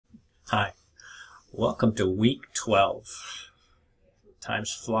Hi, welcome to week 12.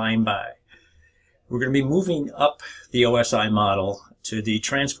 Time's flying by. We're going to be moving up the OSI model to the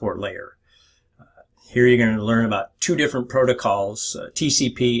transport layer. Here you're going to learn about two different protocols,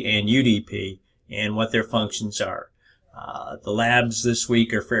 TCP and UDP, and what their functions are. The labs this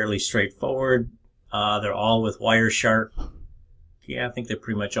week are fairly straightforward. They're all with Wireshark. Yeah, I think they're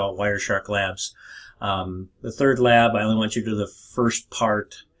pretty much all Wireshark labs. The third lab, I only want you to do the first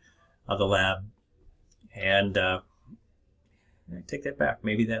part of the lab, and I take that back.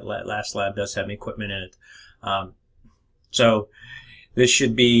 Maybe that last lab does have equipment in it. So this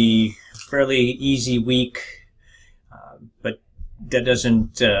should be a fairly easy week, but that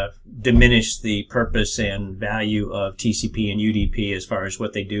doesn't diminish the purpose and value of TCP and UDP as far as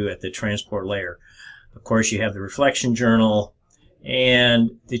what they do at the transport layer. Of course, you have the reflection journal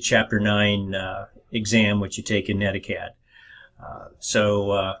and the Chapter 9 exam, which you take in NET125.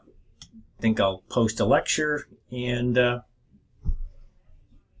 I think I'll post a lecture, and we'll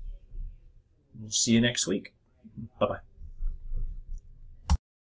see you next week. Bye-bye.